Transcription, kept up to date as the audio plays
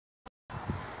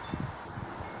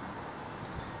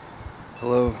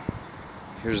Hello,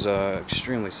 here's a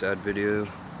extremely sad video.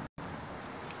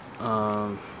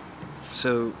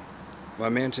 So my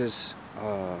mantis,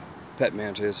 pet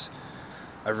mantis,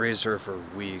 I've raised her for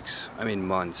weeks, I mean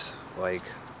months, like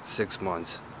 6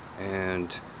 months,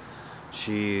 and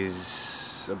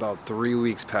she's about 3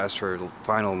 weeks past her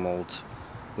final molt,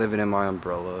 living in my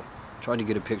umbrella. Tried to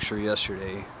get a picture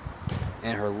yesterday,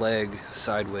 and her leg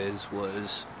sideways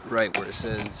was right where it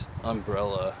says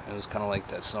umbrella. It was kind of like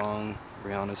that song,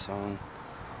 Rihanna's song.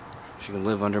 She can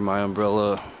live under my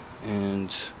umbrella.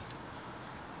 And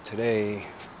today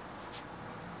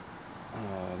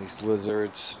these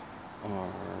lizards are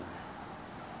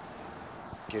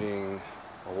getting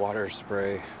a water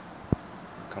spray.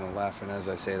 I'm kind of laughing as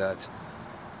I say that.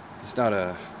 It's not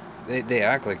a, they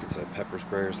act like it's a pepper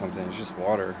spray or something. It's just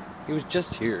water. He was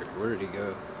just here. Where did he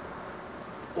go?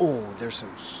 Oh, there's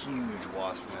some huge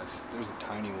wasp nests. There's a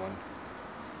tiny one.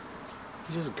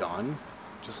 He's just gone.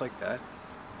 Just like that.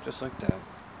 Just like that.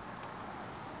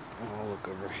 Oh, look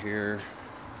over here.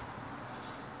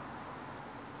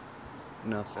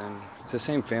 Nothing. It's the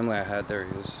same family I had. There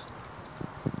he is.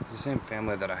 It's the same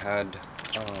family that I had.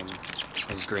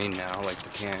 He's green now, like the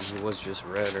can. He was just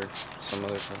red or some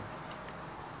other color.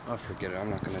 Oh, forget it. I'm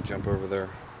not going to jump over there.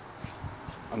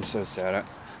 I'm so sad.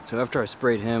 So after I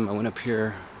sprayed him, I went up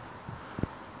here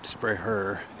to spray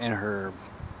her, and her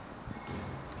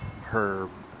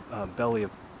belly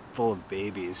full of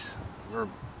babies. Her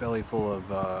belly full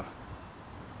of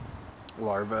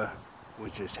larvae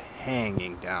was just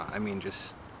hanging down. I mean,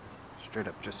 just straight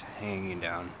up just hanging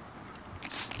down.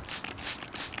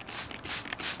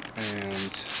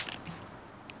 And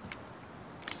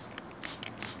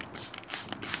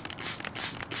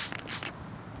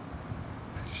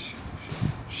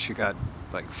she got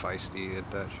like feisty at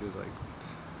that. She was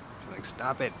like,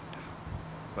 stop it.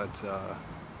 But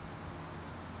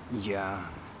yeah,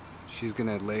 she's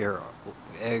gonna lay her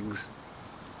eggs.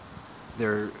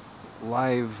 They're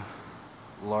live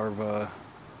larvae.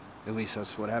 At least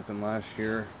that's what happened last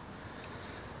year.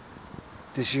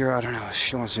 This year, I don't know.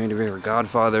 She wants me to be her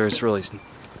godfather. It's really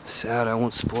sad. I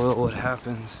won't spoil what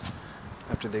happens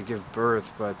after they give birth,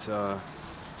 but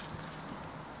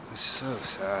it's so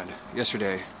sad.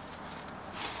 Yesterday,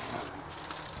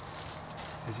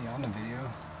 is he on the video?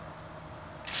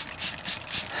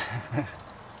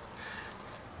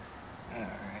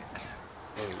 Alright.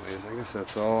 Anyways, I guess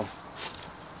that's all.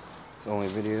 It's the only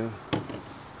video.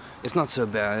 It's not so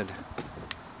bad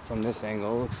from this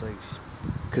angle. It looks like,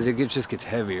 because it just gets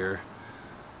heavier.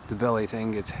 The belly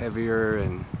thing gets heavier,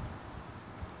 and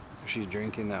if she's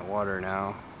drinking that water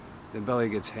now, the belly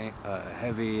gets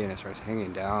heavy and it starts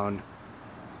hanging down,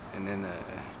 and then the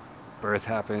birth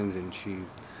happens, and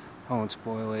I won't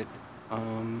spoil it.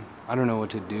 I don't know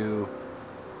what to do.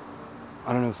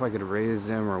 I don't know if I could raise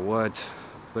them or what,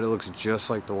 but it looks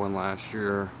just like the one last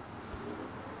year.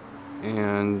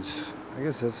 And I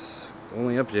guess that's the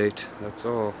only update. That's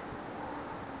all.